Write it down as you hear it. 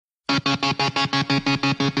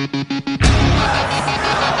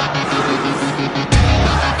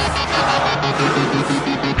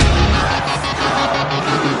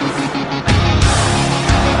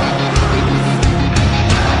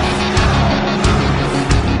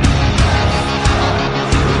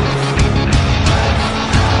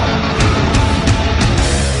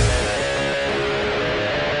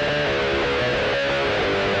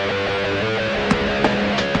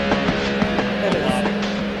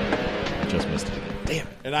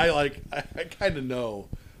And I kind of know.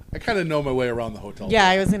 I kind of know my way around the hotel. Yeah,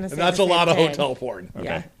 porn. I was going to say and that's the a lot same of thing. hotel porn. Okay.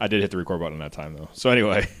 Yeah. I did hit the record button that time, though. So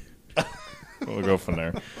anyway, we'll go from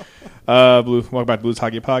there. Welcome back to Blues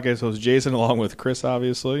Hockey Podcast. So it's Jason, along with Chris,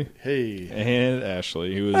 obviously, Hey, and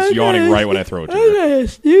Ashley, who was yawning right when I throw it to her. I'm kind of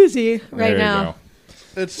snoozy right There you now.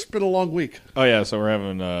 go. it's been a long week. Oh, yeah, so we're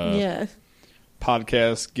having Yeah.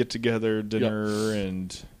 podcast, get-together, dinner,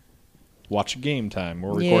 and watch game time.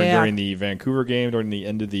 We're recording Yeah. during the Vancouver game, during the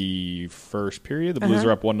end of the first period. The Blues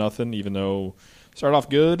are up 1-0, even though started off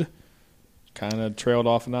good, kind of trailed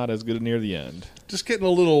off not as good near the end. Just getting a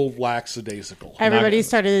little lackadaisical. Everybody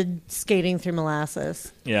started skating through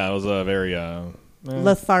molasses. Yeah, it was a very...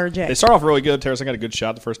 Lethargic. They start off really good. Terracing got a good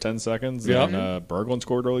shot the first 10 seconds. Yeah. And Berglund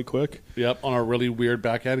scored really quick. Yep, on a really weird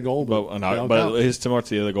backhand goal. But it's similar to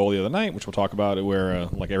the other goal the other night, which we'll talk about, where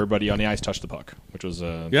like everybody on the ice touched the puck, which was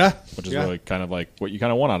really kind of like what you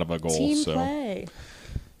kind of want out of a goal. Team play.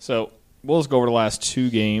 So we'll just go over the last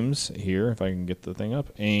two games here, if I can get the thing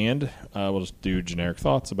up, and we'll just do generic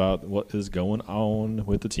thoughts about what is going on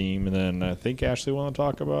with the team, and then I think Ashley want to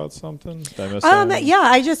talk about something. Did I miss something? Yeah,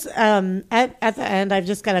 I just at the end, I've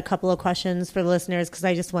just got a couple of questions for the listeners because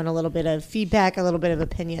I just want a little bit of feedback, a little bit of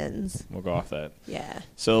opinions. We'll go off that. Yeah.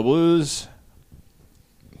 So the Blues,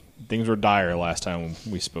 things were dire last time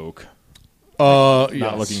we spoke.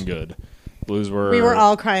 Not looking good. Blues were. We were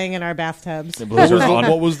all crying in our bathtubs. The Blues were on.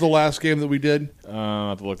 What was the last game that we did? I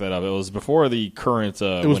have to look that up. It was before the current. It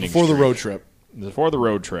was winning before the streak. road trip. Before the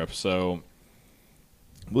road trip. So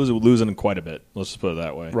Blues were losing quite a bit. Let's just put it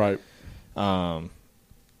that way. Right. And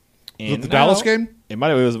Was it the Dallas game? It might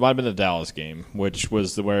have been the Dallas game, which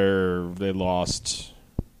was where they lost.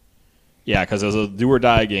 Yeah, because it was a do or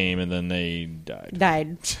die game, and then they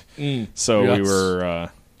died. So Yes. we were.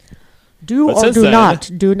 Do But or since do then-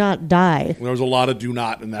 do not die. There was a lot of do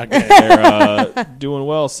not in that game. They're doing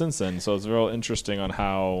well since then, so it's real interesting on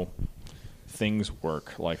how things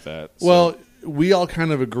work like that. So, Well, we all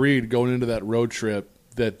kind of agreed going into that road trip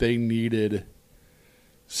that they needed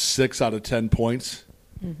 6 out of 10 points.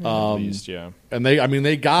 at least, yeah. And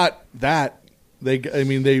they got that. They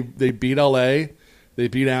beat LA, they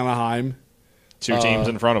beat Anaheim. Two teams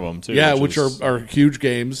in front of them, too. Yeah, which are huge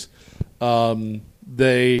games.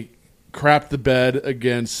 They crapped the bed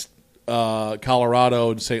against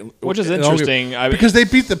Colorado and St. Which is interesting. because they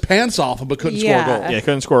beat the pants off them but couldn't score a Yeah. goal. Yeah, they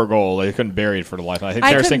couldn't score a goal. They couldn't bury it for the life. I think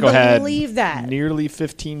I couldn't Tarasenko had believe that. nearly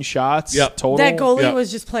 15 shots Yep. total. That goalie Yeah.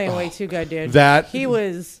 was just playing way too good, dude. He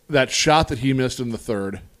was. That shot that he missed in the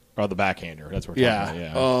third. Or the backhander. That's what we're Yeah. talking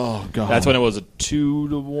about. Yeah. Oh god. That's when it was a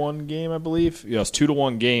 2-1 game, I believe. Yeah, it was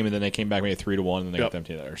 2-1 game, and then they came back and made it 3-1, and they got them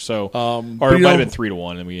together. So, or but it you might have know- been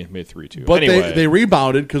 3-1, and we made 3-2. But anyway, they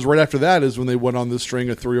rebounded because right after that is when they went on this string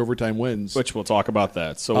of 3 overtime wins. which we'll talk about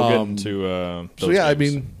that. So we'll get into those So yeah,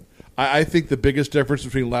 games. I think the biggest difference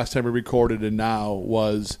between last time we recorded and now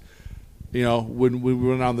was, when we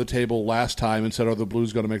went on the table last time and said, "Are the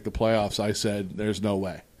Blues going to make the playoffs?" I said, "There's no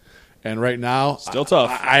way." And right now, Still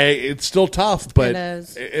tough. It's still tough, but It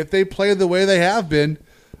is. if they play the way they have been,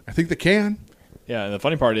 I think they can. Yeah, and the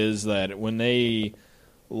funny part is that when they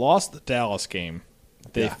lost the Dallas game,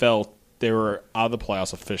 they felt they were out of the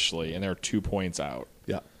playoffs officially, and they were 2 points out.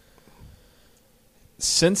 Yeah.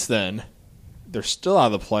 Since then, they're still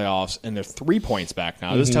out of the playoffs, and they're 3 points back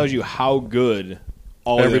now. This tells you how good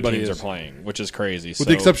all Everybody the teams is. are playing, which is crazy. With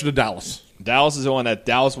the exception of Dallas. Dallas is the one that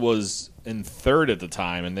Dallas was in third at the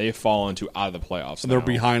time, and they've fallen to out of the playoffs. And they're now.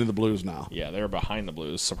 behind the Blues now. Yeah, they're behind the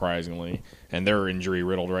Blues, surprisingly, and they're injury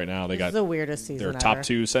riddled right now. They This got is the weirdest season their top ever.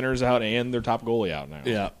 2 centers out and their top goalie out now.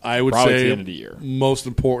 Yeah, I would Probably say to the end of the year. most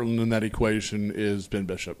important in that equation is Ben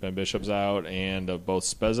Bishop. Ben Bishop's out, and both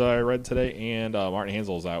Spezza I read today, and Martin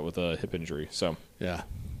Hansel's out with a hip injury. So Yeah.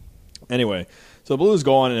 anyway, so the Blues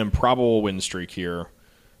go on an improbable win streak here.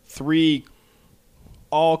 3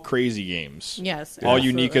 all crazy games. Yes, All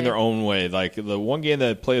unique in absolutely. their own way. Like the one game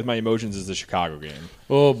that played with my emotions is the Chicago game,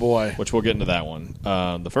 Oh boy. which we'll get into that one.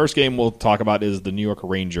 The first game we'll talk about is the New York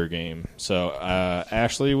Ranger game. So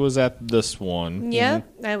Ashley was at this one. Yep,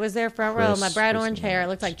 I was there front row. Chris My bright was orange in hair. that. It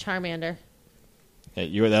looked like Charmander.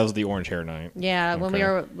 That was the orange hair night. Yeah, when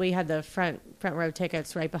Okay. we had the front row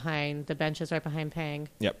tickets right behind the benches right behind Pang.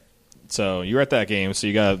 Yep. So you were at that game, so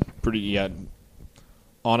you got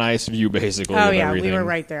on ice view basically. Oh of yeah, everything. we were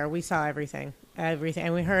right there. We saw everything, and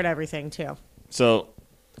we heard everything too. So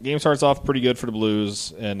the game starts off pretty good for the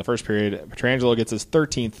Blues in the first period. Petrangelo gets his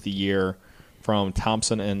 13th of the year from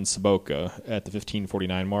Thompson and Saboka at the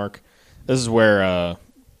 15:49 mark. This is where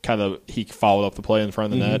he followed up the play in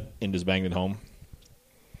front of the net and just banged it home.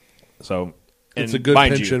 So It's a good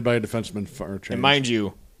pinch hit by a defenseman for a change. And mind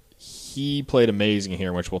you, he played amazing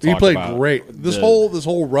here, which we'll talk He about. played great. This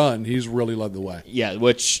whole run, he's really led the way. Yeah,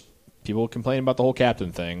 which people complain about the whole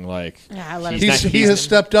captain thing. Like, Yeah, I let He has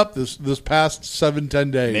stepped up this past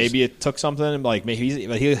 7-10 days. maybe it took something. Like, maybe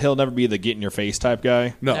he'll never be the get in your face type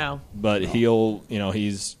guy. No. But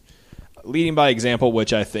he's leading by example,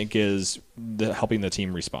 which I think is helping the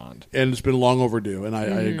team respond. And it's been long overdue, and I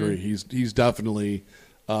agree. He's definitely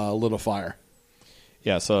lit a fire.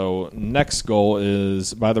 Yeah, so next goal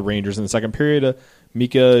is by the Rangers in the second period.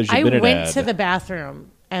 Mika Zibanejad. I went to the bathroom,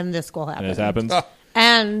 and this goal happened. And it happens?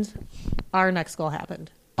 And our next goal happened.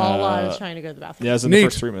 All while I was trying to go to the bathroom. Yeah, it was in the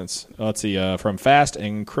first 3 minutes. Let's see, from Fast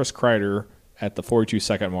and Chris Kreider at the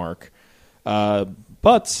 42-second mark.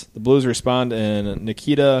 But the Blues respond, and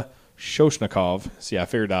Nikita Shoshnikov. See, I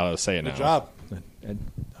figured out how to say it now. Good job.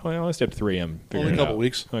 I only stepped 3 M. Only a couple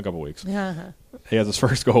weeks. Only a couple weeks. Yeah. He has his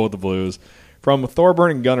first goal with the Blues. From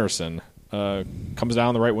Thorburn Gunnarsson. Comes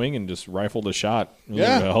down the right wing and just rifled a shot. It was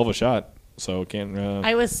Yeah. a hell of a shot. So can't.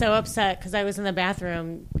 I was so upset because I was in the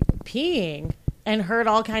bathroom peeing and heard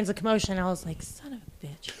all kinds of commotion. I was like, son of a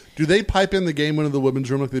bitch. Do they pipe in the game into the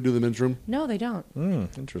women's room like they do the men's room? No, they don't.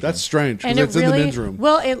 Interesting. That's strange because And it it's in the really, men's room.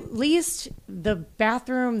 well, at least the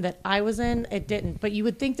bathroom that I was in, it didn't. But you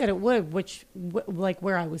would think that it would, like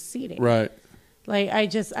where I was seating. Right. Like I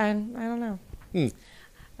don't know.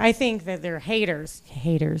 I think that they're haters.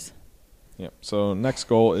 Haters. Yep. So next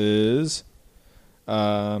goal is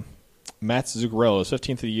Matt Zuccarello's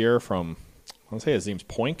 15th of the year from, I want to say his name's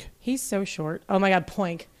Poink He's so short. Oh my God,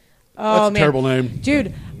 Poink. That's Oh a man, terrible name.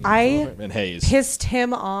 dude. I and Hayes. pissed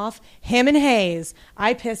him off. Him and Hayes.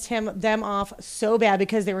 I pissed them off so bad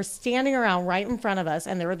because they were standing around right in front of us,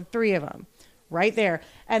 and there were the three of them right there,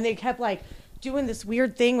 and they kept like doing this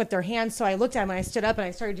weird thing with their hands. So I looked at him and I stood up and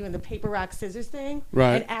I started doing the paper rock scissors thing,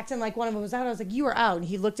 Right. and acting like one of them was out. I was like, "You are out," and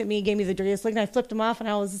he looked at me, gave me the dirtiest look, and I flipped him off, and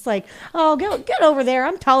I was just like, "Oh, get over there.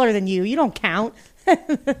 I'm taller than you. You don't count." New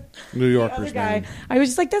The Yorkers, other guy, man. I was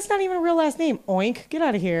just like, "That's not even a real last name. Oink, get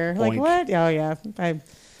out of here." Like Oink. what? Oh yeah,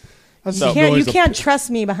 That's you the can't noise a-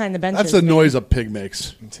 trust me behind the benches. That's the man. noise a pig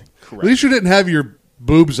makes. Correct. At least you didn't have your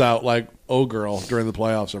boobs out like girl during the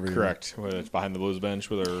playoffs every year. Correct. With behind the Blues bench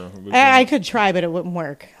with her. I could try, but it wouldn't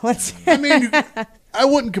work. Let's I mean, I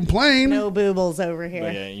wouldn't complain. no boobles over here.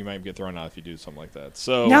 But yeah, you might get thrown out if you do something like that.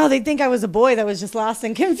 So No, they'd think I was a boy that was just lost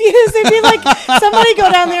and confused. They'd be like, somebody go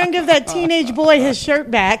down there and give that teenage boy his shirt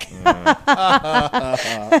back.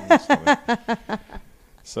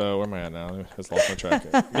 So where am I at now? I just lost my track.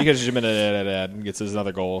 Because Jimenez gets his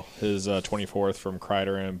another goal, his 24th from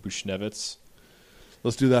Kreider and Bushnevitz.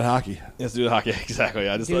 Let's do that hockey. Let's do the hockey. Exactly.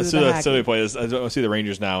 I just Do let's the do hockey. so we play this. I see the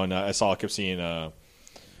Rangers now, and I kept seeing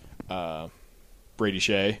Brady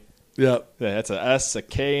Shea. Yep. Yeah, that's a S, a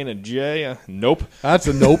K, and a J. Nope. That's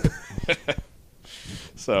a nope.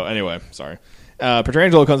 So anyway, sorry.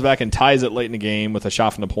 Petrangelo comes back and ties it late in the game with a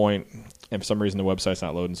shot from the point, and for some reason the website's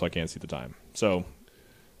not loading, so I can't see the time. So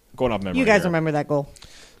going off memory. You guys here. remember that goal.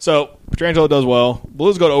 So Petrangelo does well.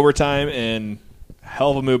 Blues go to overtime, and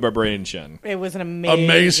hell of a move by Braden Shen. It was an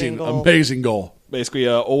amazing goal. Amazing goal. Basically,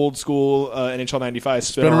 old school NHL '95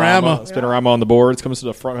 Spinorama. spinorama on the boards. Comes to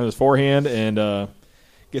the front of his forehand and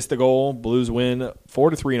gets the goal. Blues win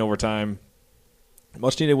 4-3 in overtime.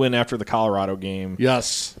 Much needed win after the Colorado game.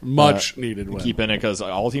 Yes. Much needed win. Keep in it because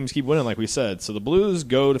all teams keep winning, like we said. So the Blues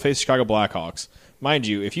go to face the Chicago Blackhawks. Mind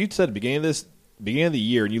you, if you said at the beginning of the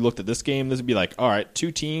year and you looked at this game, this would be like, all right, two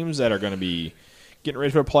teams that are going to be getting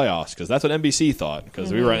ready for the playoffs because that's what NBC thought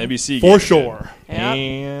because we were on NBC For sure. Yep.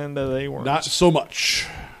 and they weren't. Not so much.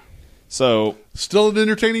 So Still an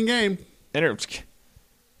entertaining game.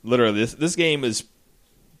 literally, this game is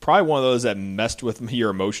probably one of those that messed with your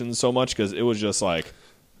emotions so much because it was just like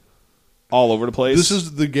all over the place. This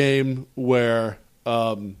is the game where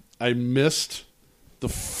I missed the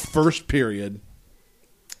first period,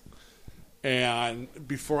 and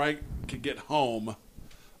before I could get home,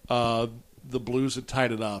 the Blues had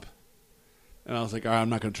tied it up, and I was like, all right, I'm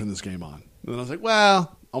not going to turn this game on. And then I was like,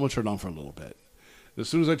 well, I'm going to turn it on for a little bit. As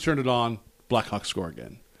soon as I turned it on, Blackhawks score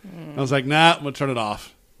again. I was like, nah, I'm going to turn it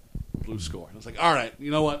off. Blues Blues score. And I was like, all right,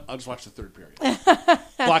 you know what? I'll just watch the third period.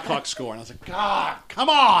 Blackhawks score. And I was like, God, come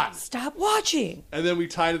on. Stop watching. And then we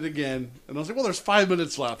tied it again. And I was like, well, there's 5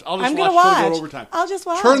 minutes left. I'll just I'm watch gonna till we go watch. to overtime. I'll just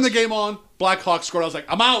watch. Turn the game on. Blackhawks scored. I was like,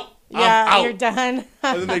 I'm out. I'm Yeah, out. you're done.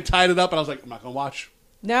 And then they tied it up. And I was like, I'm not going to watch.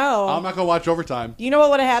 No. I'm not going to watch overtime. You know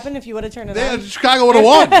what would have happened if you would have turned it Yeah, on? Chicago would have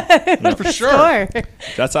won. For sure. Sure.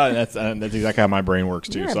 That's exactly how my brain works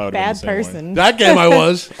too. You're so I a would've been bad the same way. person. That game I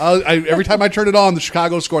was. Every time I turned it on, the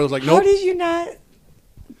Chicago scored. I was like, How nope. did you not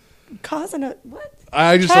cause what?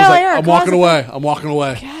 I just Kyle was like, Aaron I'm walking causing- away. I'm walking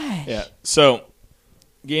away. Gosh. Yeah. So,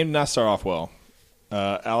 game did not start off well.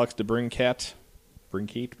 Alex DeBrincat,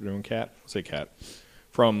 say cat,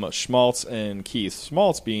 from Schmaltz and Keith.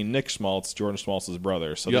 Schmaltz being Nick Schmaltz, Jordan Schmaltz's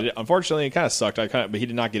brother. So, Yep. unfortunately, it kind of sucked. But he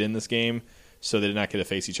did not get in this game, so they did not get to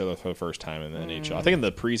face each other for the first time in the NHL. I think in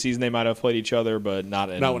the preseason they might have played each other, but not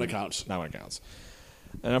Not when it counts. Not when it counts.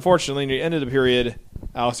 And unfortunately, near the end of the period,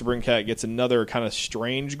 Alex DeBrincat gets another kind of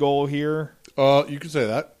strange goal here. You can say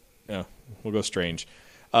that. Yeah, we'll go strange.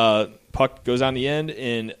 Puck goes down the end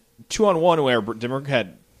in 2-on-1 where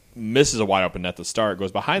DeBrincat misses a wide open net to start,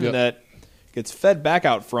 goes behind Yep. the net, gets fed back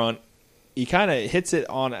out front. He kind of hits it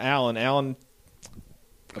on Allen. Allen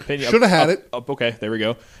Should have had it. Okay, there we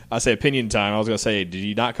go. I say opinion time. I was going to say, did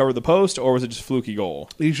he not cover the post, or was it just fluky goal?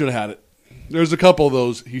 He should have had it. There's a couple of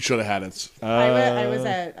those he should have had it.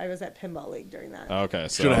 I was at Pinball League during that. Okay,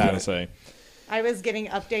 so Shoulda I was had going it. to say. I was getting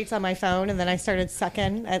updates on my phone, and then I started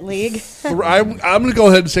sucking at League. I'm going to go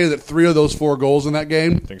ahead and say that 3 of those 4 goals in that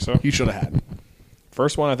game, Think so? he should have had.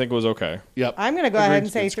 First one I think was okay. Yep. I'm going to go Agreed. ahead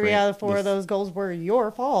and say It's 3 great. out of 4 of those goals were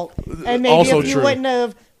your fault. And maybe Also if you true. wouldn't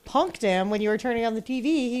have punked him when you were turning on the TV,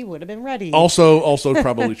 he would have been ready. Also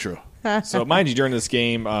probably true. So mind you, during this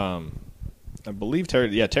game, I believe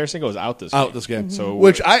Tarasenko was out this game. Out this game. So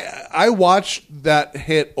Which I watched that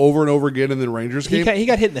hit over and over again in the Rangers game. he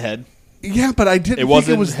got hit in the head. Yeah, but I didn't think it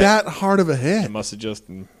wasn't was that hard of a hit. It must have just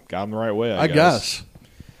got him the right way, I guess.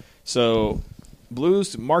 So,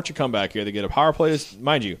 Blues march a comeback here. They get a power play.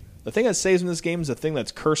 Mind you, the thing that saves them this game is the thing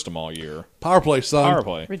that's cursed them all year. Power play, son. Power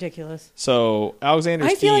play. Ridiculous. So, Alexander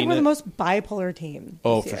I feel like Steen- we're the most bipolar team.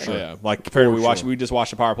 Oh, this for year. sure. Yeah, like compared to For sure. we just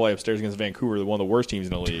watched a power play upstairs against Vancouver, one of the worst teams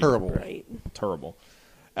in the league. Terrible. Right. Terrible.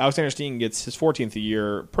 Alexander Steen gets his 14th a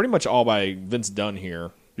year, pretty much all by Vince Dunn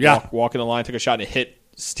here. Yeah. Walking the line, took a shot and it hit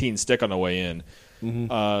Steen's stick on the way in.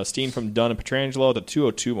 Steen from Dunn and Petrangelo at the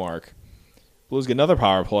 2:02 mark. Blues get another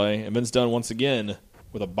power play, and Vince Dunn once again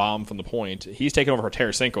with a bomb from the point. He's taking over for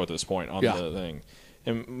Tarasenko at this point on Yeah. the thing.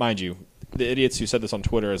 And mind you, the idiots who said this on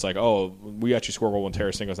Twitter is like, oh, we actually score well when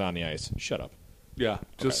Tarasenko's not on the ice. Shut up. Yeah,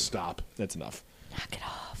 just stop. That's enough. Knock it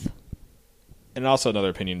off. And also another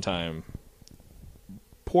opinion time.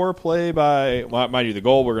 Poor play by, well, mind you, the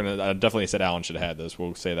goal we're going to, I definitely said Allen should have had this.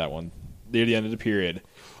 We'll say that one. Near the end of the period.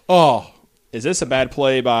 Oh, Is this a bad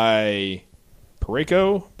play by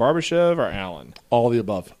Parayko, Barbashev, or Allen? all the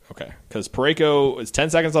above. Okay, because Parayko, it's 10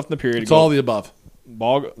 seconds left in the period. It's all the above.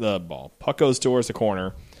 Puck goes towards the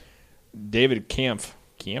corner. David Kampf?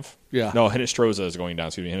 Yeah. No, Hinostroza is going down.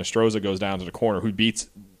 Excuse me. Hinostroza goes down to the corner, who beats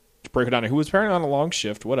Parayko down, who was apparently on a long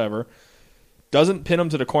shift, whatever. Doesn't pin him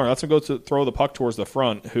to the corner. Lets him go to throw the puck towards the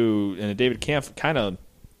front, and David Kampf kind of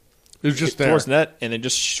It was just there. towards net, and then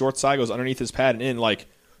just short side goes underneath his pad and in. Like,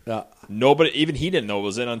 Yeah. nobody, even he didn't know it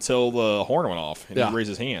was in until the horn went off, and Yeah. he raised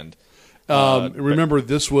his hand. Remember,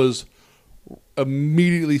 this was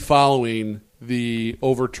immediately following the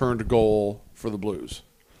overturned goal for the Blues.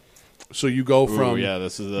 So you go from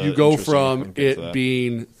this is you go interesting. from We'll get to it that.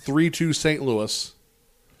 being 3-2 St. Louis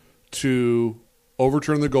to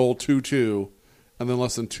overturn the goal 2-2, and then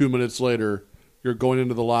less than 2 minutes later, you're going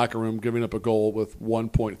into the locker room giving up a goal with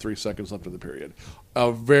 1.3 seconds left in the period.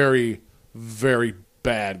 A very, very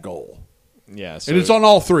bad goal. Yeah, so And it's on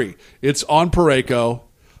all 3. It's on Parayko.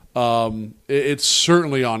 It's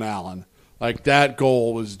certainly on Allen. Like, that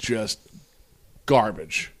goal was just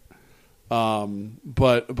garbage.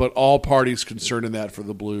 But all parties concerned in that for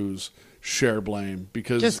the Blues share blame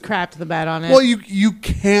because Just crapped the bed on it. well, you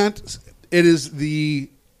can't. It is the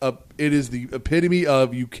epitome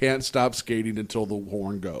of you can't stop skating until the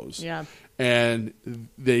horn goes. Yeah. And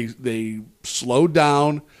they slowed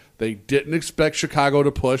down. They didn't expect Chicago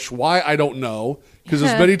to push. Why, I don't know. Because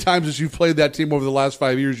as many times as you've played that team over the last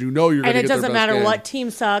 5 years, you know you're going and to it get their doesn't best matter game. what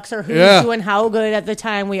team sucks or who's Yeah. doing how good at the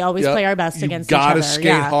time. We always Yep. play our best you against gotta each other. skate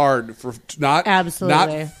Yeah. hard for not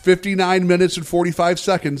Absolutely. not 59 minutes and 45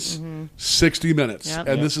 seconds, 60 minutes. Yep. And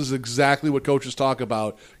Yep. this is exactly what coaches talk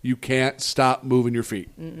about. You can't stop moving your feet.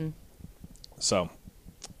 So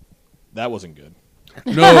that wasn't good.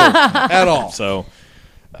 No, at all. So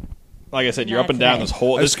like I said, you're up and Not down today. this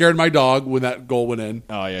whole. I This, scared my dog when that goal went in.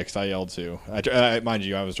 oh yeah, because I yelled too. Mind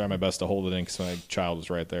you, I was trying my best to hold it in because my child was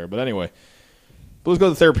right there. But anyway, Blues go to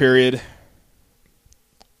the third period,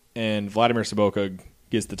 and Vladimir Sobotka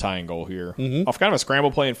gets the tying goal here off kind of a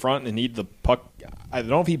scramble play in front and need the puck. I don't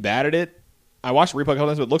know if he batted it. I watched the replay a couple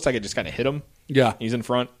times, but it looks like it just kind of hit him. Yeah. He's in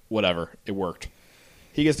front. Whatever. It worked.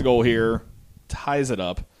 He gets the goal here, ties it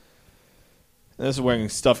up. And this is when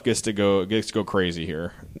stuff gets to go crazy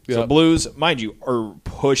here. So Yep. Blues, mind you, are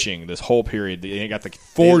pushing this whole period. They got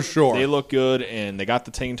the Sure. They look good, and they got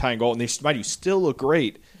the tying goal, and they, mind you, still look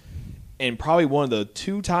great. And probably one of the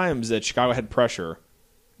 2 times that Chicago had pressure,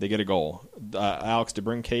 they get a goal. Alex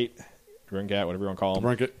DeBrincat, whatever you want to call him,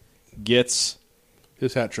 Brinkett, gets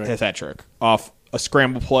his hat trick. his hat trick off a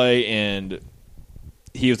scramble play, and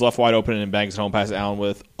he was left wide open and bangs it home past Allen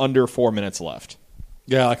with under 4 minutes left.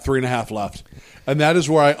 Yeah, like 3.5 left. And that is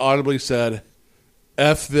where I audibly said,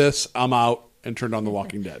 F this, I'm out, and turned on The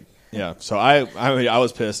Walking Dead. Yeah, so I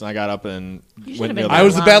was pissed, and I got up and You went should've the been other I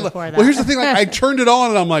was the long bad. before that. Well, here's the thing. Like, I turned it on,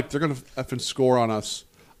 and I'm like, they're going to effing score on us.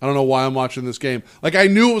 I don't know why I'm watching this game. Like, I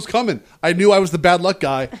knew it was coming. I knew I was the bad luck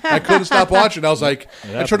guy. I couldn't stop watching. I was like,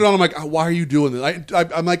 I turned it on. I'm like, oh, why are you doing this?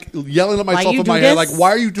 I'm like yelling at myself you in do my head, this? like, why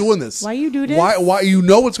are you doing this? Why you do this? Why? You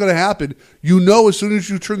know what's going to happen. You know as soon as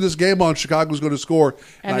you turn this game on, Chicago's going to score.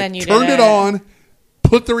 And I then you turned did it it. on,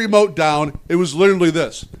 put the remote down. It was literally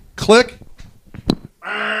this. Click.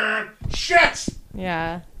 Shit.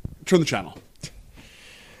 Yeah. Turn the channel.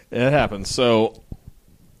 It happens. So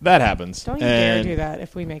that happens. Don't you dare And do that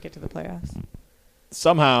if we make it to the playoffs.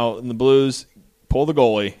 somehow the Blues pull the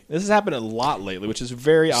goalie. This has happened a lot lately, which is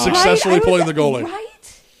very odd. Successfully pulling the goalie. Right?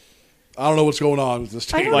 I don't know what's going on with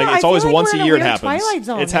this I team. don't Like know. it's I always feel like once we're a in a year it weird happens. Twilight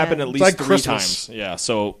Zone, It's happened man. at It's least like 3 Christmas. times. Yeah.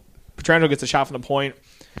 So Petrangelo gets a shot from the point,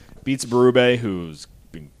 beats Berube, who's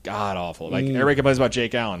been god awful. Like everybody complains about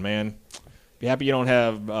Jake Allen, man. Be happy you don't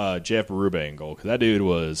have Jeff Berube in goal because that dude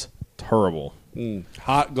was terrible.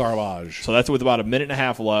 Hot garbage. So that's with about a minute and a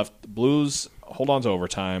half left. The Blues hold on to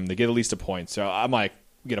overtime. They get at least a point. So I'm like,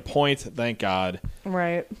 we get a point. Thank God.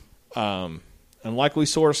 Right. Unlikely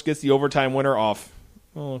source gets the overtime winner off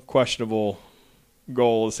questionable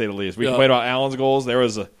goal, to say the least. We Yeah. complained about Allen's goals. There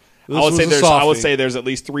was a. This I would was say a there's. I would softie. say there's at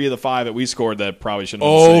least 3 of the 5 that we scored that probably shouldn't.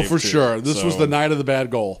 have Oh, been saved, for too. sure. This was So, the night of the bad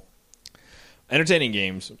goal. entertaining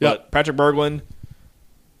games. Yep. But Patrick Berglund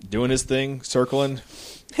doing his thing, circling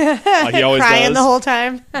like he always Crying does. the whole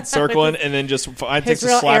time. Circling and then just takes a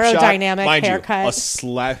real slap shot. aerodynamic Mind haircut.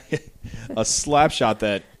 you, a slap shot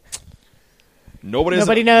that nobody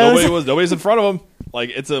knows. nobody's in front of him.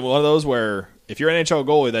 Like it's one of those where if you're an NHL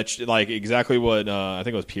goalie, that's like exactly what I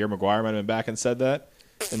think it was Pierre Maguire might have been back and said that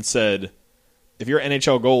and said, if you're an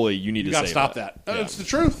NHL goalie, you need You to got to save stop that. Yeah. It's the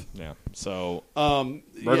truth. Yeah. So Yeah.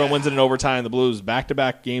 Berglund wins it in overtime. The Blues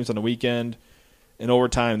back-to-back games on the weekend. In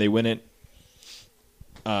overtime, they win it.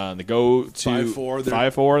 They go to 5-4. They're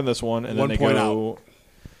 5-4 in this one, and then 1 they point go.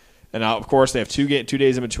 And now, of course, they have 2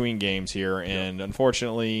 days in between games here, and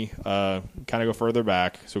unfortunately, kind of go further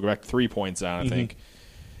back. So we go back to 3 points down, I think.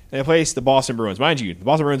 And they place the Boston Bruins. Mind you, the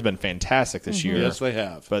Boston Bruins have been fantastic this year. Yes, they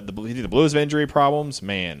have. But the Blues have injury problems,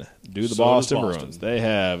 man. Do the So does Boston Boston. Bruins. They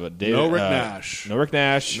have No Rick Nash. No Rick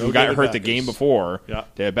Nash, No who got David hurt the Backes. game before. Yeah.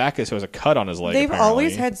 David Backes, who has a cut on his leg. They've apparently.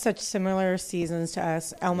 always had such similar seasons to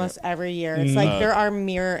us almost every year. It's like they're our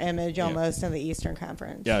mirror image almost in the Eastern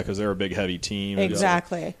Conference. Yeah, because they're a big, heavy team.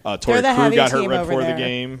 Exactly. Torrey They're the Krug heavy got hurt team right over before there. the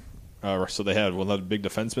game. So they had one of the big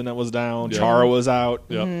defensemen that was down. Yeah. Chara was out.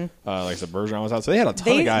 Yep. Like I said, Bergeron was out. So they had a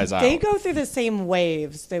ton of guys out. They go through the same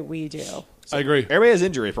waves that we do. I agree. Everybody has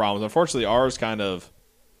injury problems. Unfortunately, ours kind of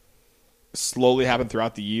slowly happened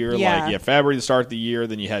throughout the year. Yeah. Like you had Fabry to start the year,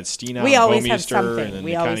 then you had Steen We and always have Bomeister, something. and then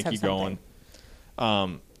We you kind always of have keep something.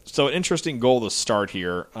 going. So an interesting goal to start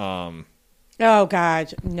here. Oh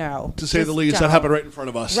God, no. To say the Just least, that don't. happened right in front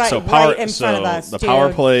of us. Right. So power in front of us, the dude.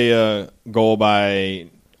 power play goal by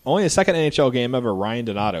only the second NHL game ever, Ryan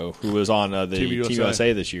Donato, who was on the Team Team USA.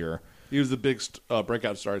 USA this year. He was the big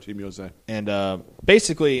breakout star of Team USA. And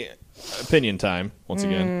basically, opinion time once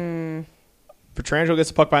again. Petrangelo gets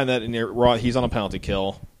the puck behind that, and he's on a penalty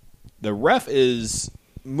kill. The ref is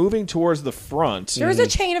moving towards the front. There's a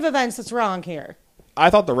chain of events that's wrong here. I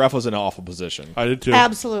thought the ref was in an awful position, I did too.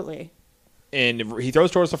 Absolutely. and he throws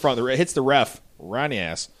towards the front. It hits the ref right in the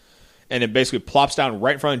ass, and it basically plops down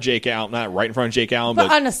right in front of Jake Allen. Not right in front of Jake Allen, But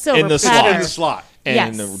but on a silver in the platter. slot. in the slot.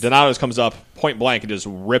 And Yes. Donato comes up point blank and just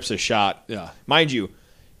rips a shot. Yeah. Mind you,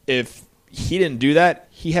 if he didn't do that,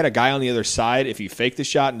 he had a guy on the other side. If he faked the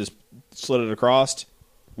shot and just slid it across,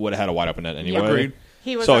 would have had a wide open net anyway. Yeah. Agreed.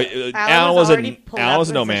 He was. So Allen Allen was was already in pulled out Allen was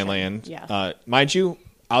in no position. man land. Yeah. Mind you,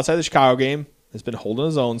 outside the Chicago game, has been holding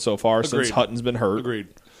his own so far since Agreed. Hutton's been hurt. Agreed.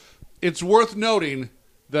 It's worth noting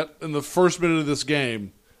that in the first minute of this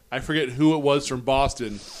game, I forget who it was from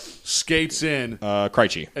Boston, skates in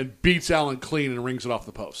Krejci. and beats Allen clean and rings it off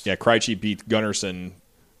the post. Yeah, Krejci beat Gunnarsson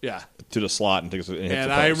Yeah. to the slot and hits the post.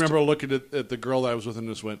 And I remember looking at the girl that I was with and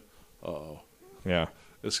just went, uh-oh, Yeah.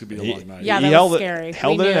 this could be a long night. Yeah, He that held was it, scary.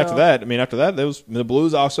 held We it in knew. after that. I mean, after that, the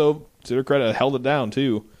Blues also, to their credit, held it down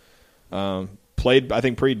too. Played, I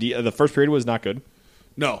think, pretty. The first period was not good.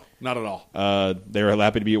 No, not at all. They were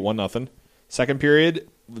happy to be at 1-0. Second period,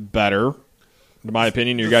 better, in my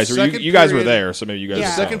opinion. You guys were period- there, so maybe you guys. Yeah.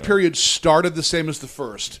 saw Second it. period started the same as the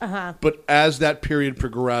first, but as that period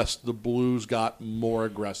progressed, the Blues got more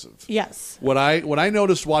aggressive. Yes. What I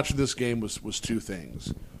noticed watching this game was two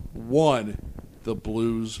things. One, the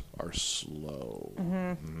Blues are slow.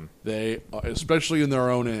 They are, especially in their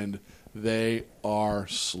own end, they are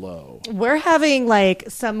slow. We're having like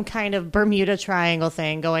some kind of Bermuda Triangle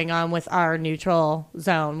thing going on with our neutral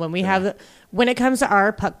zone. When it comes to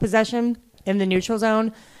our puck possession in the neutral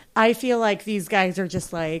zone, I feel like these guys are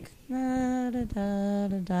just like, da, da, da,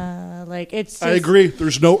 da, da. Like it's just I agree.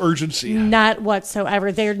 There's no urgency. not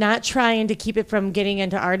whatsoever. They're not trying to keep it from getting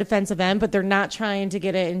into our defensive end, but they're not trying to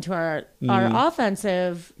get it into our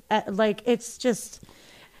offensive. Like it's just.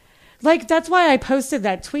 Like, that's why I posted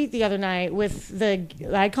that tweet the other night with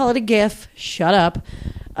I call it a GIF, shut up,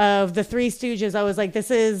 of the Three Stooges. I was like, this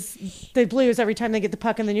is the Blues every time they get the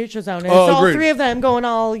puck in the neutral zone. And it's all agreed. three of them going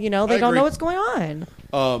all, they don't agree. know what's going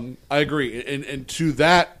on. I agree. And to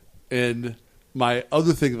that end, my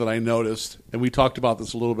other thing that I noticed, and we talked about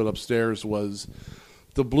this a little bit upstairs, was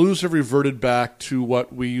the Blues have reverted back to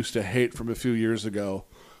what we used to hate from a few years ago,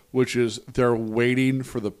 which is they're waiting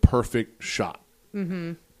for the perfect shot.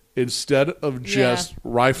 Mm-hmm. Instead of just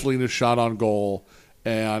rifling a shot on goal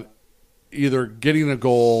and either getting a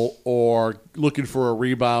goal or looking for a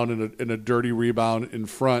rebound and a dirty rebound in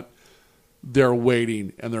front, they're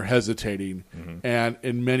waiting and they're hesitating. And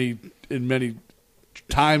in many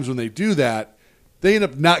times when they do that, they end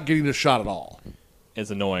up not getting a shot at all.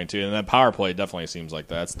 It's annoying too, and that power play definitely seems like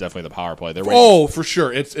that. It's definitely the power play. They're waiting. Oh, for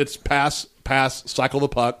sure. It's pass, cycle the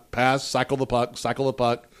puck, pass, cycle the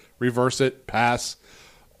puck, reverse it, pass.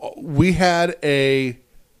 We had a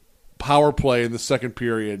power play in the second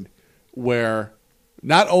period where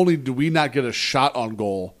not only do we not get a shot on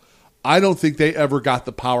goal, I don't think they ever got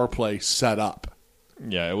the power play set up.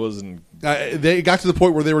 Yeah, it wasn't. They got to the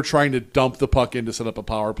point where they were trying to dump the puck in to set up a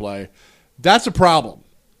power play. That's a problem.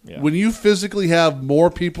 Yeah. When you physically have more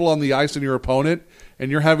people on the ice than your opponent and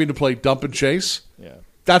you're having to play dump and chase, Yeah,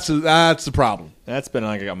 that's the problem. that's been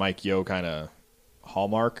like a Mike Yeo kind of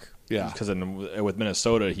hallmark. Yeah. Because with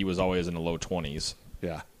Minnesota, he was always in the low 20s.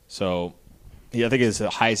 Yeah. So, I think his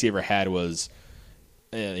highest he ever had was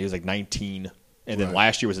he was like 19, and then Right.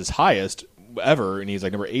 last year was his highest ever, and he's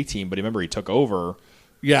like number 18. But remember, he took over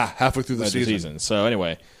Yeah, halfway through the the season. season. So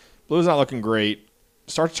anyway, Blues not looking great.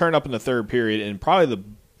 Starts to turn up in the third period, and probably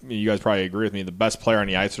you guys probably agree with me. The best player on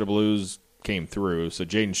the ice for the Blues came through. So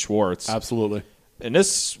Jaden Schwartz, Absolutely. and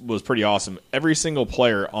this was pretty awesome. Every single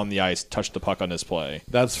player on the ice touched the puck on this play.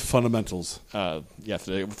 That's fundamentals. The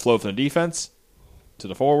flow from the defense to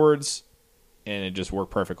the forwards, and it just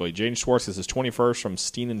worked perfectly. Jaden Schwartz is his 21st from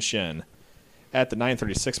Steen and Shen at the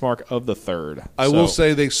 9:36 mark of the third. I will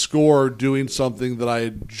say they score doing something that I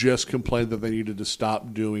had just complained that they needed to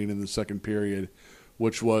stop doing in the second period,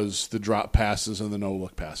 which was the drop passes and the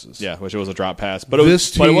no-look passes. yeah, which it was a drop pass, but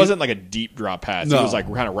it wasn't like a deep drop pass. No. It was like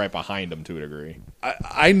kind of right behind him to a degree.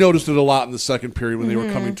 I noticed it a lot in the second period when they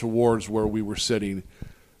were coming towards where we were sitting.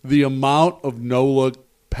 The amount of no-look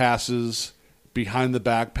passes,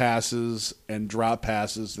 behind-the-back passes, and drop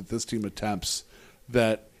passes that this team attempts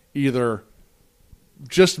that either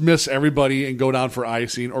just miss everybody and go down for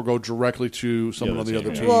icing or go directly to someone on the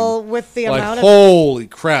other team. Well, with the Like, amount of holy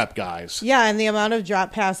crap, guys. yeah, and the amount of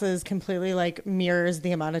drop passes completely like mirrors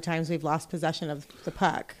the amount of times we've lost possession of the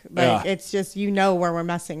puck. Like Yeah. it's just where we're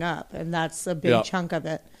messing up, and that's a big Yeah. chunk of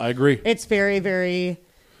it. I agree. It's very, very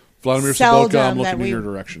Vladimir seldom Sobotka, I'm that looking in we- your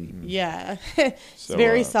direction. yeah. It's So,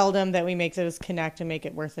 very seldom that we make those connect and make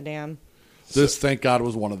it worth a damn. This, thank God,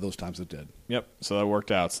 was one of those times it did. Yep, so that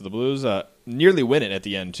worked out. So the Blues nearly win it at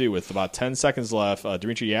the end, too, with about 10 seconds left.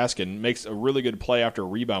 Dmitry Yaskin makes a really good play after a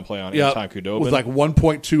rebound play on Anton Khudobin. With like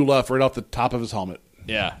 1.2 left right off the top of his helmet.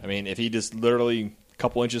 Yeah, I mean, if he just literally a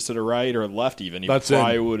couple inches to the right or left even, he That's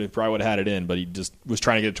probably would have had it in, but he just was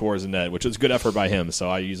trying to get it towards the net, which was good effort by him. So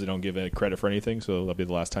I usually don't give any credit for anything, so that'll be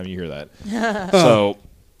the last time you hear that. So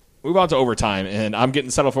move on to overtime, and I'm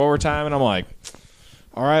getting settled for overtime, and I'm like,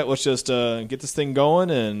 all right, let's just get this thing going,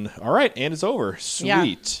 and all right, and it's over.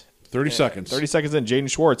 Sweet. 30 seconds. 30 seconds in, Jaden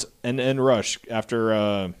Schwartz and rush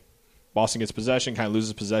after Boston gets possession, kind of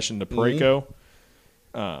loses possession to Parayko.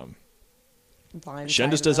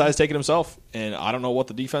 Shen just decides to take it himself, and I don't know what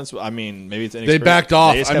the defense. I mean, maybe it's They backed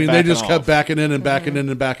off. They just kept off. backing in and backing in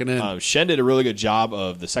and backing in. Shen did a really good job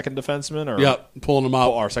of the second defenseman, or pulling them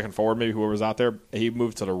out. Or second forward, maybe whoever was out there. He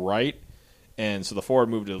moved to the right, and so the forward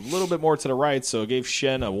moved a little bit more to the right, so it gave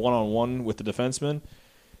Shen a one-on-one with the defenseman,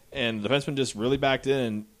 and the defenseman just really backed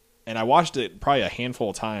in. And I watched it probably a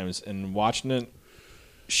handful of times, and watching it,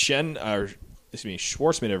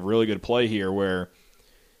 Schwartz made a really good play here where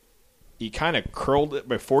he kind of curled it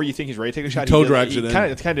before you think he's ready to take the shot. Toe drags it in.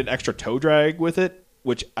 Kind of did an extra toe drag with it,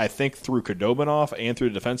 which I think threw Khudobin off and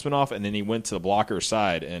threw the defenseman off, and then he went to the blocker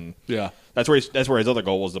side, and that's where his other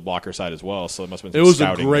goal was, the blocker side as well. So it must have been. It was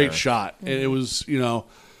a great shot, and it was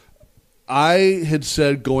I had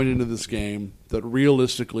said going into this game that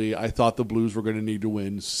realistically I thought the Blues were going to need to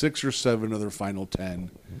win 6 or 7 of their final 10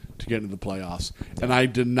 to get into the playoffs, and I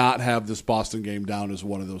did not have this Boston game down as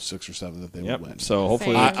one of those 6 or 7 that they would win. So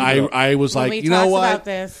hopefully, I was when like, we you know talked what? about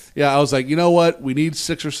this. Yeah, I was like, you know what? We need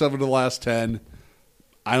 6 or 7 of the last 10.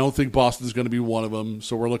 I don't think Boston's going to be one of them,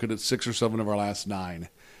 so we're looking at 6 or 7 of our last 9.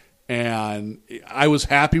 And I was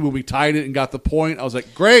happy when we tied it and got the point. I was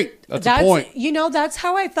like, great, that's a point. That's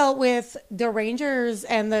how I felt with the Rangers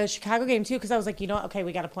and the Chicago game, too, because I was like, okay,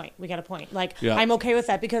 we got a point. We got a point. I'm okay with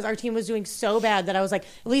that because our team was doing so bad that I was like,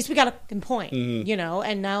 at least we got a point,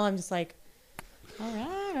 and now I'm just like, all right.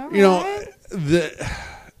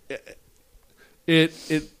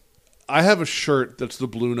 I have a shirt that's the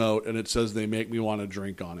Blue Note, and it says they make me want to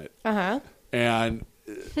drink on it. Uh-huh. And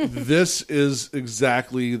this is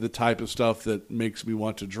exactly the type of stuff that makes me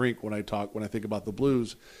want to drink when I think about the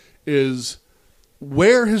Blues. Is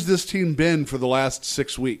where has this team been for the last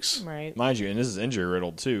 6 weeks? Right. Mind you, and this is injury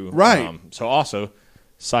riddled too. Right. So also,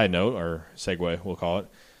 side note or segue, we'll call it,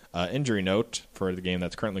 injury note for the game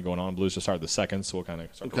that's currently going on. Blues just started the second, so we'll kind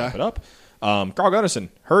of start to wrap it up. Carl Gunnarsson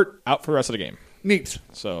hurt, out for the rest of the game. Neat.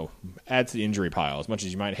 So add to the injury pile. As much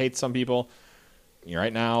as you might hate some people,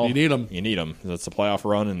 right now you need them. You need them. That's the playoff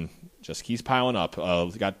run, and just keeps piling up.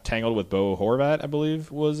 Got tangled with Bo Horvat, I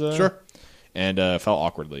believe, was sure, and fell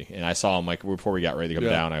awkwardly. And I saw him before we got ready to come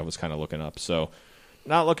down. I was kind of looking up, so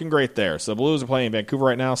not looking great there. So the Blues are playing Vancouver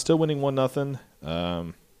right now, still winning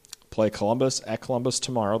 1-0. Play Columbus at Columbus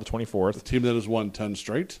tomorrow, the 24th. The team that has won 10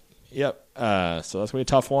 straight. Yep. So that's going to be a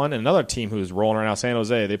tough one. And another team who's rolling right now, San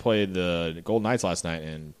Jose. They played the Golden Knights last night,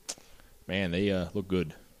 and man, they look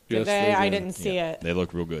good. Yes, I didn't see it. They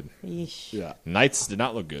looked real good. Yeesh. Yeah. Knights did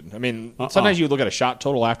not look good. I mean, sometimes you look at a shot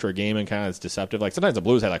total after a game and kind of it's deceptive. Like sometimes the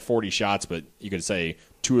Blues had 40 shots, but you could say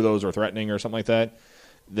 2 of those were threatening or something like that.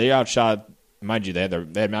 They outshot, mind you, they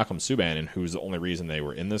had Malcolm Subban, who's the only reason they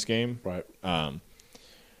were in this game. Right.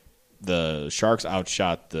 The Sharks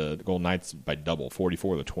outshot the Golden Knights by double,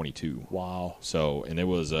 44-22. Wow. So, and it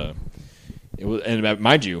was, and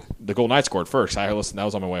mind you, the Golden Knights scored first. I listened. That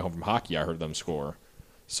was on my way home from hockey. I heard them score.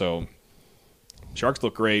 So, Sharks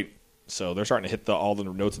look great. So they're starting to hit all the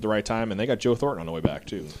notes at the right time, and they got Joe Thornton on the way back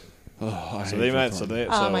too. Oh,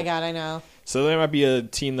 my God, I know. So they might be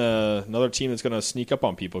another team that's going to sneak up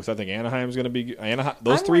on people because I think Anaheim's going to be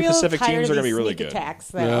Those I'm three real Pacific tired teams of are going to be these really sneak good. Attacks,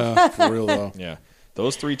 though. Yeah, for real though. Yeah,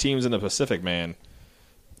 those 3 teams in the Pacific, man.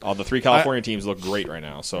 All the 3 California teams look great right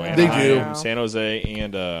now. So Yeah. They Anaheim, do. San Jose,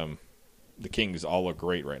 and the Kings all look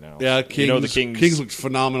great right now. Yeah, the Kings looked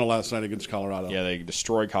phenomenal last night against Colorado. Yeah, they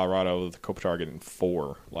destroyed Colorado with Kopitar getting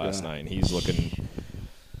 4 last night. He's looking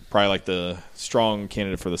probably like the strong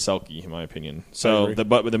candidate for the Selke, in my opinion. So,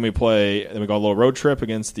 but then we go a little road trip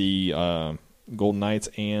against the Golden Knights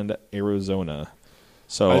and Arizona.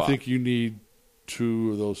 So I think you need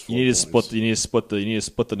 2 of those 4 you need points. to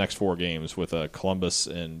split the next 4 games with Columbus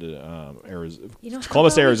and Arizona. How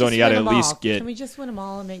Columbus, about we Arizona, just you got to win at them least all? get. Can we just win them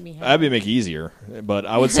all and make me happy? That'd make it easier. But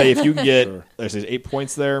I would say if you can get Sure. there's 8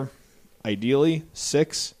 points there, ideally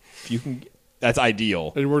 6. If you can, that's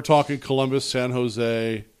ideal. And we're talking Columbus, San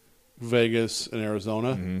Jose, Vegas, and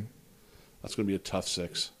Arizona. Mm-hmm. That's going to be a tough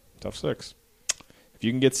 6. Tough 6. If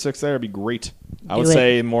you can get 6 there, it'd be great. I would Do it.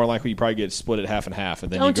 say more likely you probably get split at half and half,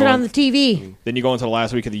 and then Don't you turn go on the TV. then you go into the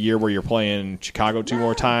last week of the year where you're playing Chicago 2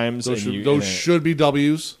 more times. Those and should be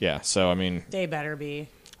W's. Yeah. So I mean, They better be.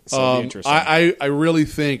 so it'd be interesting. I really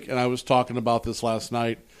think, and I was talking about this last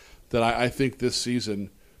night, that I think this season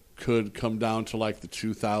could come down to like the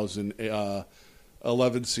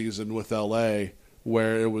 2011 season with L.A.,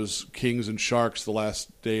 where it was Kings and Sharks the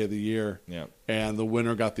last day of the year. Yeah. And the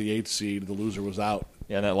winner got the 8th seed. The loser was out.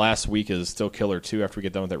 Yeah, and that last week is still killer too. After we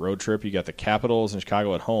get done with that road trip, you got the Capitals and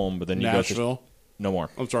Chicago at home, but then you Nashville. go to No more.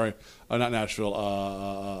 I'm sorry, not Nashville.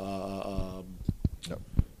 Nope.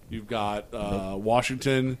 You've got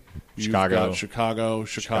Washington, Chicago. you've got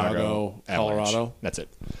Chicago, Avalanche. Colorado. That's it.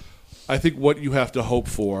 I think what you have to hope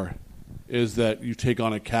for is that you take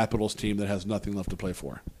on a Capitals team that has nothing left to play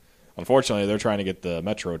for. Unfortunately, they're trying to get the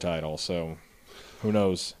Metro title, so who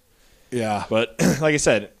knows? Yeah, But like I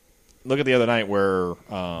said, look at the other night where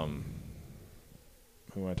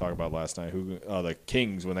who I talk about last night? The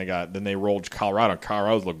Kings when they rolled Colorado.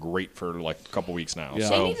 Colorado's looked great for like a couple weeks now. Yeah.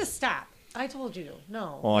 They So, need to stop. I told you to.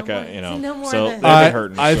 No. well, like no more, no more so than- they've been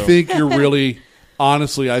hurting. I so. think you're really,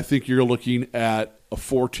 honestly, I think you're looking at a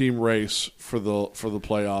 4-team race for the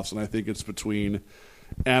playoffs, and I think it's between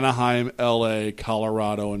Anaheim, L.A.,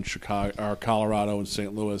 Colorado, and Chicago, or Colorado and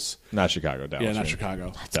St. Louis. Not Chicago, Dallas. Yeah, not right?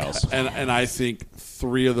 Chicago. Dallas. And I think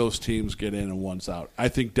 3 of those teams get in and one's out. I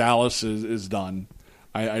think Dallas is done.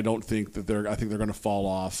 I don't think that I think they're going to fall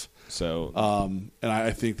off. So And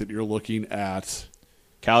I think that you're looking at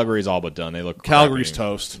Calgary's all but done. They look Calgary's crappy.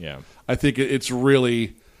 toast. Yeah. I think it's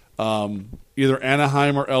really either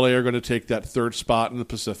Anaheim or LA are going to take that 3rd spot in the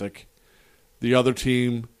Pacific. The other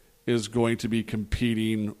team is going to be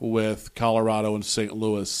competing with Colorado and St.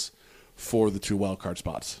 Louis for the 2 wildcard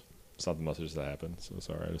spots. Something must have just happened. So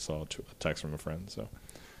sorry, I just saw a text from a friend. So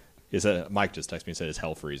Mike just texted me and said it's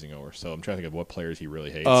hell freezing over. So I'm trying to think of what players he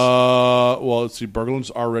really hates. Well, let's see.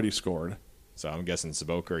 Berglund's already scored. So I'm guessing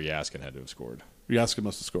Saboka or Yaskin had to have scored. Yaska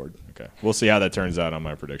must have scored. Okay. We'll see how that turns out on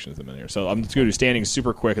my predictions in a minute here. So I'm just going to do standings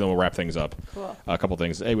super quick, and then we'll wrap things up. Cool. A couple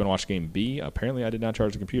things. Hey, we want to watch game B. Apparently, I did not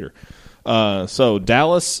charge the computer. So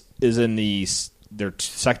Dallas is in their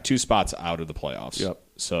 2 spots out of the playoffs. Yep.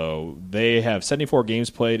 So they have 74 games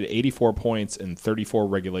played, 84 points, and 34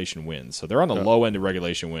 regulation wins. So they're on the low end of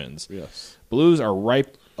regulation wins. Yes. Blues are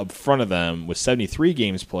right up front of them with 73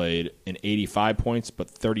 games played and 85 points, but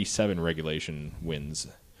 37 regulation wins.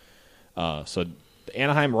 So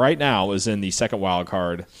Anaheim right now is in the second wild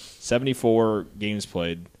card, 74 games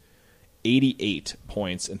played, 88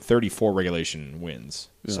 points, and 34 regulation wins.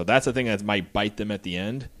 Yeah. So that's the thing that might bite them at the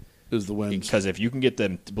end. Is the wins. Because if you can get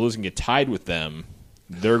them, the Blues can get tied with them,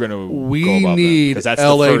 they're going to go We above them. need 'Cause that's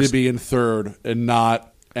LA the to first, be in 3rd and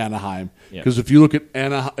not Anaheim. Yeah. Because if you look at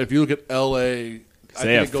LA,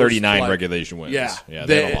 they have 39 regulation wins. Yeah,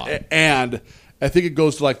 they have a lot. And I think it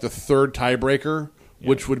goes to like the 3rd tiebreaker,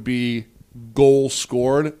 which would be goals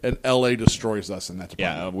scored, and LA destroys us in that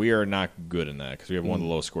department. Yeah, we are not good in that because we have one of the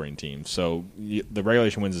lowest scoring teams. So the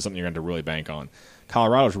regulation wins is something you're going to really bank on.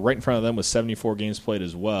 Colorado's right in front of them with 74 games played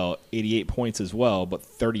as well, 88 points as well, but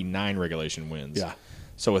 39 regulation wins. Yeah.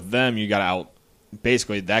 So with them, you got to out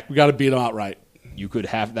basically that We got to beat them outright. you could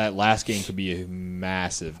have that last game could be a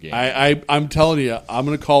massive game. I'm telling you, I'm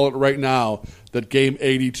going to call it right now that game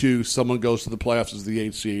 82, someone goes to the playoffs as the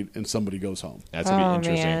 8th seed, and somebody goes home. That's going to be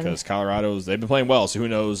interesting man. because they've been playing well, so who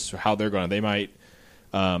knows how they're going. They might.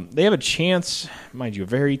 They have a chance, mind you, a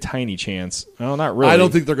very tiny chance. Well, not really. I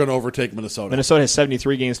don't think they're going to overtake Minnesota. Minnesota has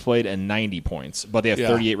 73 games played and 90 points, but they have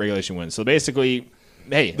 38 regulation wins. So basically,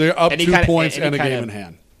 hey, They're up 2 points and a kind game of- in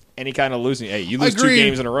hand. Any kind of losing, hey, you lose 2 Agreed.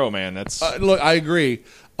 games in a row, man. That's Look, I agree.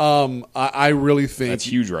 I really think that's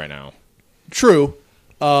huge right now. True.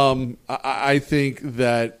 I think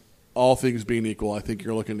that all things being equal, I think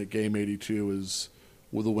you're looking at game 82 is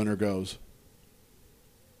where the winner goes.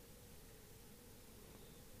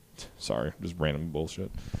 Sorry, just random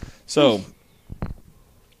bullshit. So,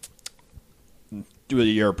 do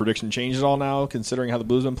your prediction change at all now, considering how the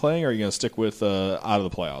Blues have been playing, or are you going to stick with out of the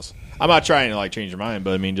playoffs? I'm not trying to change your mind,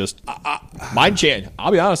 but I mean, just mine change.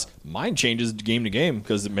 I'll be honest, mine changes game to game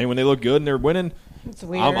because when they look good and they're winning, It's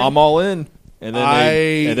weird. I'm all in. And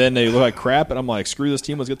then they look like crap, and I'm like, screw this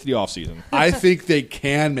team. Let's get to the offseason. I think they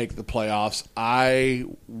can make the playoffs. I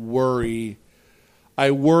worry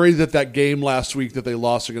that game last week that they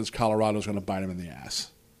lost against Colorado is going to bite them in the ass.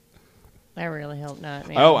 I really hope not,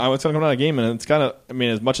 man. Oh, I was going to come down to a game, and it's kind of. I mean,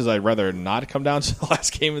 as much as I'd rather not come down to the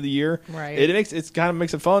last game of the year, Right. It kind of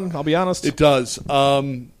makes it fun. I'll be honest. It does.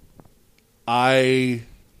 I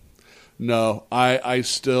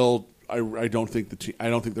still don't think the team. I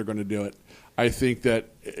don't think they're going to do it. I think that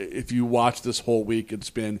if you watch this whole week, it's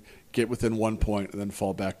been get within 1 point and then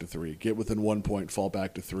fall back to 3. Get within 1 point, fall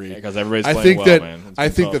back to 3. Yeah, 'cause everybody's I playing think well, that man. It's I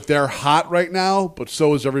been think tough. that they're hot right now, but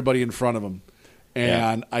so is everybody in front of them.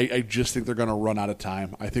 Yeah. And I just think they're going to run out of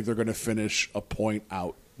time. I think they're going to finish a point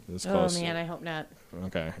out. It's Oh, close. man, I hope not.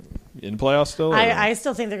 Okay, in playoffs still. Or? I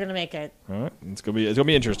still think they're going to make it. All right, it's gonna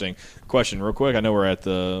be interesting. Question, real quick. I know we're at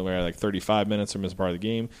like 35 minutes or missing part of the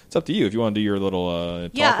game. It's up to you if you want to do your little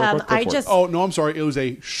talk. Yeah, real quick, go I for it. just- Oh, no, I'm sorry. It was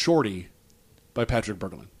a shorty by Patrick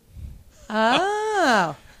Berglund.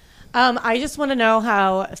 Oh. I just want to know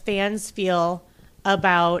how fans feel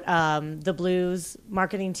about the Blues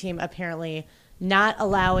marketing team apparently not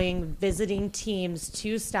allowing visiting teams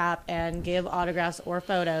to stop and give autographs or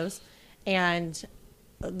photos. And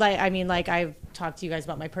I've talked to you guys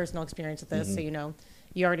about my personal experience with this, so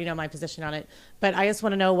you already know my position on it. But I just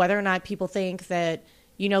want to know whether or not people think that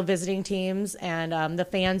visiting teams and the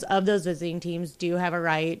fans of those visiting teams do have a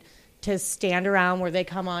right to stand around where they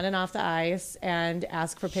come on and off the ice and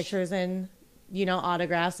ask for pictures and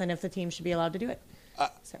autographs, and if the team should be allowed to do it.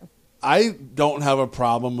 I don't have a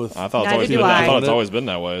problem with. I thought Neither it's do always been, I. I thought it's always been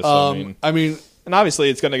that way. So, I mean, and obviously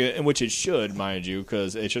it's going to get, in which it should, mind you,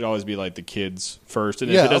 because it should always be like the kids first, and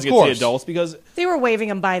Yeah, if it does of get to course. the adults, because They were waving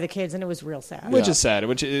them by the kids, and it was real sad. which is sad.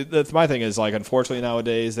 That's my thing is like, unfortunately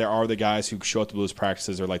nowadays there are the guys who show up to Blues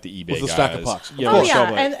practices or like the eBay With a guys. stack of pucks. Yeah, Oh with show up,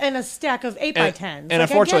 yeah, like- and a stack of 8x10s. and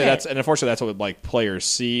unfortunately that's what like players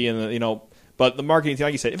see, and but the marketing thing,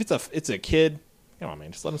 like you said, if it's a kid, come on,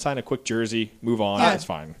 man, just let them sign a quick jersey, move on, Yeah. it's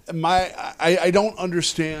fine. I don't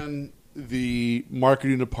understand the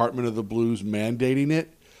marketing department of the Blues mandating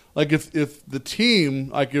it. Like if the team,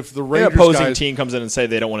 like if the The Rangers opposing guys, team comes in and say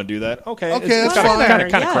they don't want to do that. Okay, Okay, it's that's kind fine.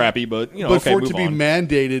 of Yeah. crappy, but but okay, for it move to be on.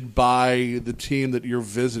 mandated by the team that you're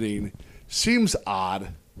visiting seems odd.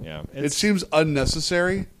 Yeah, It seems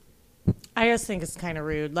unnecessary. I just think it's kind of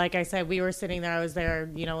rude. Like I said, we were sitting there. I was there,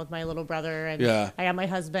 with my little brother, and Yeah. I had my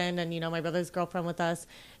husband and my brother's girlfriend with us.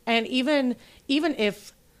 And even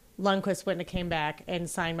if Lundqvist wouldn't have came back and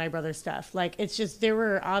signed my brother's stuff, like it's just there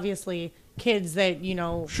were obviously kids that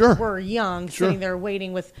Sure. were young Sure. sitting there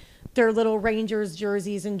waiting with their little Rangers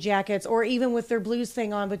jerseys and jackets, or even with their Blues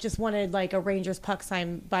thing on, but just wanted like a Rangers puck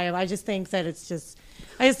signed by them. I just think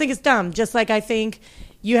it's dumb. Just like I think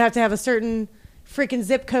you have to have a certain freaking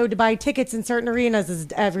zip code to buy tickets in certain arenas is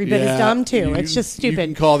every bit as dumb too. It's just You stupid.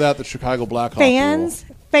 can call that the Chicago Blackhawks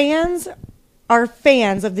Fans are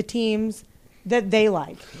fans of the teams that they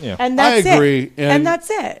like. Yeah. And that's I agree. it. And that's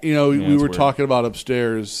it. We it's were weird. talking about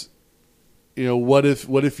upstairs. What if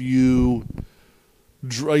you,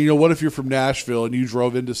 what if you're from Nashville and you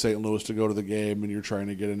drove into St. Louis to go to the game and you're trying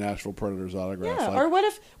to get a Nashville Predators autograph? Yeah, Like, or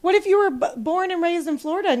what if you were born and raised in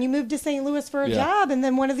Florida and you moved to St. Louis for a Yeah. job, and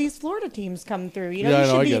then one of these Florida teams come through? Yeah, I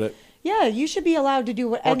know, I get it. Yeah, you should be allowed to do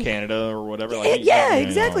what. or and- Canada or whatever. yeah,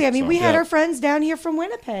 exactly. I mean, we had Yeah. our friends down here from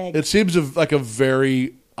Winnipeg. It seems like a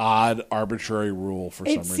very odd, arbitrary rule for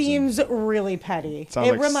some It reason. seems really petty. Sounds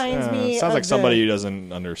It like, reminds me. sounds of like somebody who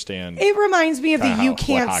doesn't understand. It reminds me of the Kinda "you what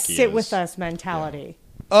can't hockey sit is. with us" mentality.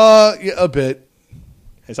 Yeah, a bit.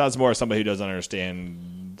 It sounds more of somebody who doesn't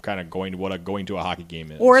understand kind of going to a hockey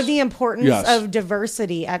game is, Or the importance Yes. of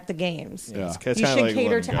diversity at the games. Yeah. It's You kinda should like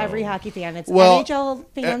cater let to them go. every hockey fan. It's Well, NHL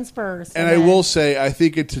fans first. And I then- will say, I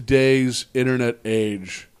think in today's internet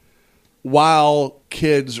age, while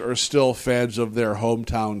kids are still fans of their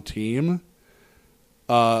hometown team,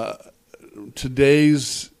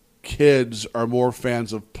 today's kids are more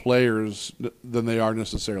fans of players than they are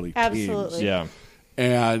necessarily teams. Absolutely. Yeah.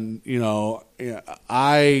 And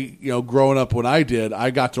I growing up when I did, I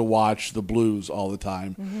got to watch the Blues all the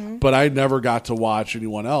time, Mm-hmm. but I never got to watch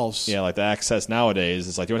anyone else. Yeah, like the access nowadays,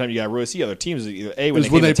 it's like the only time you got to really see other teams is either A, when Is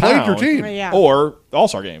they when came they to played town, your team. Yeah. or the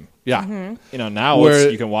All-Star game. Yeah, Now Where-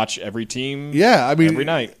 you can watch every team. yeah. I mean, every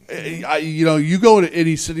night. You go to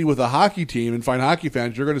any city with a hockey team and find hockey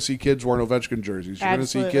fans, you're going to see kids wearing Ovechkin jerseys. You're going to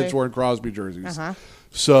see Absolutely. kids wearing Crosby jerseys. Uh-huh.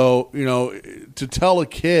 So to tell a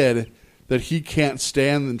kid that he can't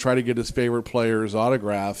stand and try to get his favorite player's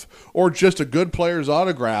autograph or just a good player's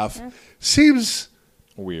autograph seems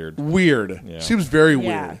Weird. weird. Yeah. Seems very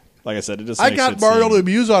Yeah. weird. Like I said, it just I makes got it Mario seem-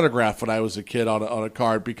 Lemieux's autograph when I was a kid on a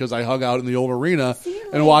card because I hung out in the old arena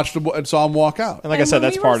and like- watched him and saw him walk out. And like I And said, when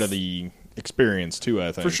that's we part were of the experience too,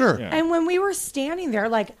 I think. For sure. Yeah. And when we were standing there,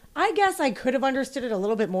 like, I guess I could have understood it a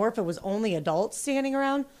little bit more if it was only adults standing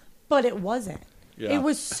around, but it wasn't. Yeah. It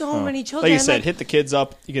was so many children. Like you said, Like, hit the kids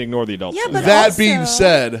up. You can ignore the adults. Yeah, but That also- being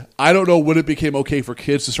said, I don't know when it became okay for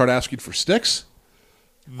kids to start asking for sticks.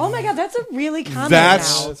 oh my God, that's a really common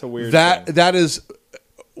That's now. That's a weird that thing. that is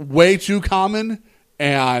way too common,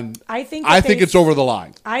 and I think it's over the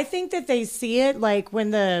line. I think that they see it like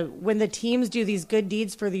when the teams do these good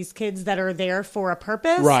deeds for these kids that are there for a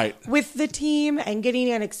purpose, Right. with the team and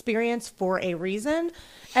getting an experience for a reason.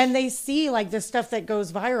 And they see like the stuff that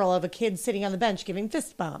goes viral of a kid sitting on the bench giving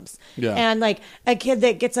fist bumps, Yeah. and like a kid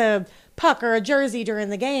that gets a puck or a jersey during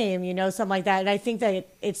the game, something like that. And I think that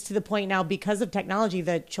it's to the point now because of technology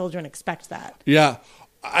that children expect that. Yeah.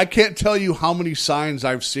 I can't tell you how many signs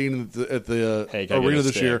I've seen at the Hey, can I get arena a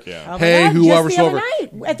this stick? year. Yeah. Oh my Hey, God, whoever's just the other over,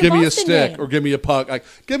 night at the give me a Boston stick game. or give me a puck. Like,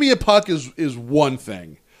 give me a puck is one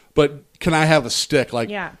thing, but can I have a stick? Like,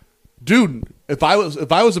 Yeah. dude, if I was a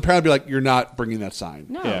parent, I'd be like, you're not bringing that sign.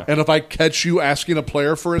 No. Yeah. And if I catch you asking a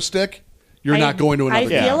player for a stick, you're not going to another I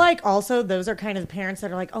game. feel like also those are kind of the parents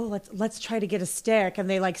that are like, oh, let's try to get a stick, and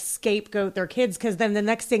they like scapegoat their kids because then the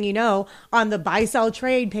next thing you know, on the buy sell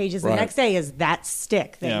trade pages, the Right. next day is that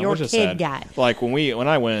stick that your which is kid sad. got. Like when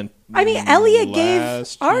I went. I mean, Elliot gave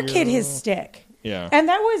last our year- kid his stick. Yeah. And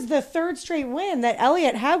that was the third straight win that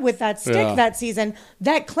Elliot had with that stick Yeah. that season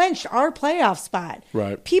that clinched our playoff spot.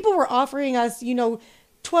 Right. People were offering us, $1,200,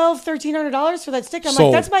 $1,300 for that stick. I'm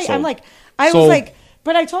Sold. like, that's my, Sold. I'm like, I Sold. was like,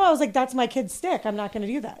 but I told him, I was like, that's my kid's stick. I'm not going to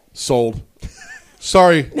do that. Sold.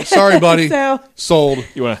 Sorry, buddy. So- Sold.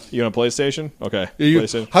 You want a PlayStation? Okay.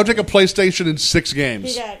 PlayStation. How'd you take a PlayStation in 6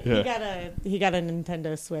 games? He got a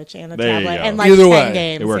Nintendo Switch and a There you tablet go. and like Either 10 way,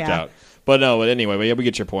 games. It worked yeah. out. But anyway, we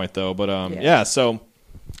get your point though. But Yeah. so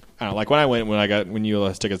I don't know, like when you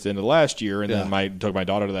let us tickets at the end of last year, and Yeah. then took my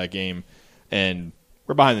daughter to that game, and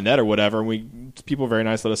we're behind the net or whatever. And people were very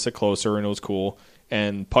nice, let us sit closer, and it was cool.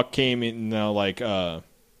 And puck came in, I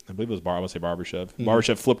believe it was I want to say Barbashev.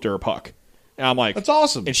 Barbashev flipped her a puck, and I'm like, That's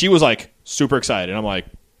awesome. And she was like super excited. And I'm like,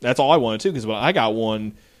 that's all I wanted to, because when I got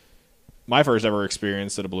one, my first ever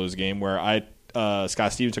experience at a Blues game where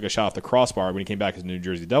Scott Stevens took a shot off the crossbar when he came back as a New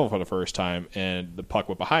Jersey Devil for the first time, and the puck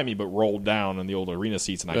went behind me but rolled down in the old arena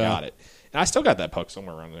seats, and I got it. And I still got that puck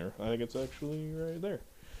somewhere around there. I think it's actually right there.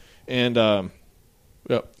 And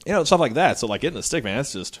stuff like that. So like getting the stick, man,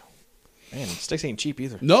 that's just, man, sticks ain't cheap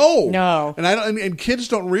either. No. And and kids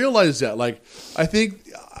don't realize that. Like, I think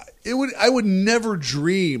I would never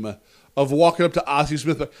dream of walking up to Ozzie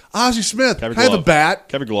Smith. Like, Ozzie Smith, can I have a bat?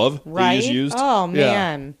 Can I have a glove? Right? That you just used? Oh,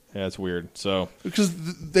 man. Yeah, it's weird. So Because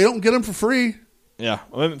they don't get them for free. yeah,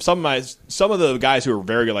 I mean, some of the guys who are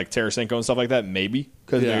very good, like Tarasenko and stuff like that, maybe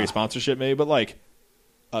because Yeah. of their sponsorship, maybe. But like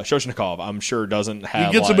Shoshnikov, I'm sure doesn't have.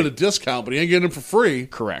 He gets them like, at a discount, but he ain't getting them for free.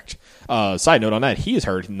 correct. Side note on that, he is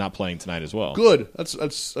hurt, not playing tonight as well. Good.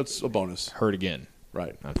 That's a bonus. Hurt again,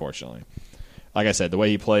 Right. unfortunately. Like I said, the way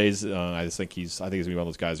he plays, I think he's gonna be one of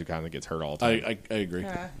those guys who kind of gets hurt all the time. I agree.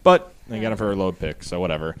 But they got him for a low pick, so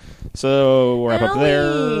whatever. So we'll wrap up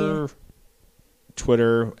there. Ellie.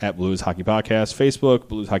 Twitter at Blues Hockey Podcast, Facebook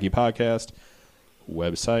Blues Hockey Podcast,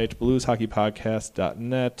 website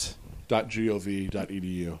blueshockeypodcast.net.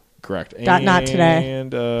 .gov.edu. Correct. .not today.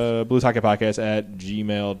 And Blues Hockey Podcast at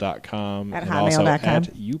gmail.com. At and also hotmail.com. at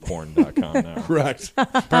youporn.com now. Correct.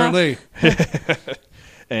 Apparently.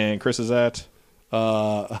 And Chris is at...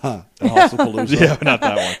 Palooza. Yeah, not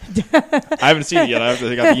that one. I haven't seen it yet. I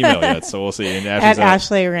haven't got the email yet, so we'll see. And At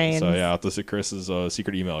Ashley Rains. So yeah, I'll have to see Chris's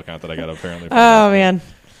secret email account that I got apparently. Oh, man.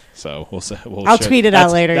 So we'll see. I'll tweet it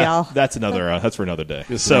out later, y'all. That's another. That's for another day.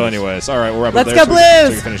 Yes, So, it is. anyways, all right, we're up Let's there. go So we can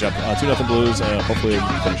Blues! finish up 2-0 Blues. Hopefully, we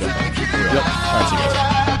can finish up. All right, see you guys.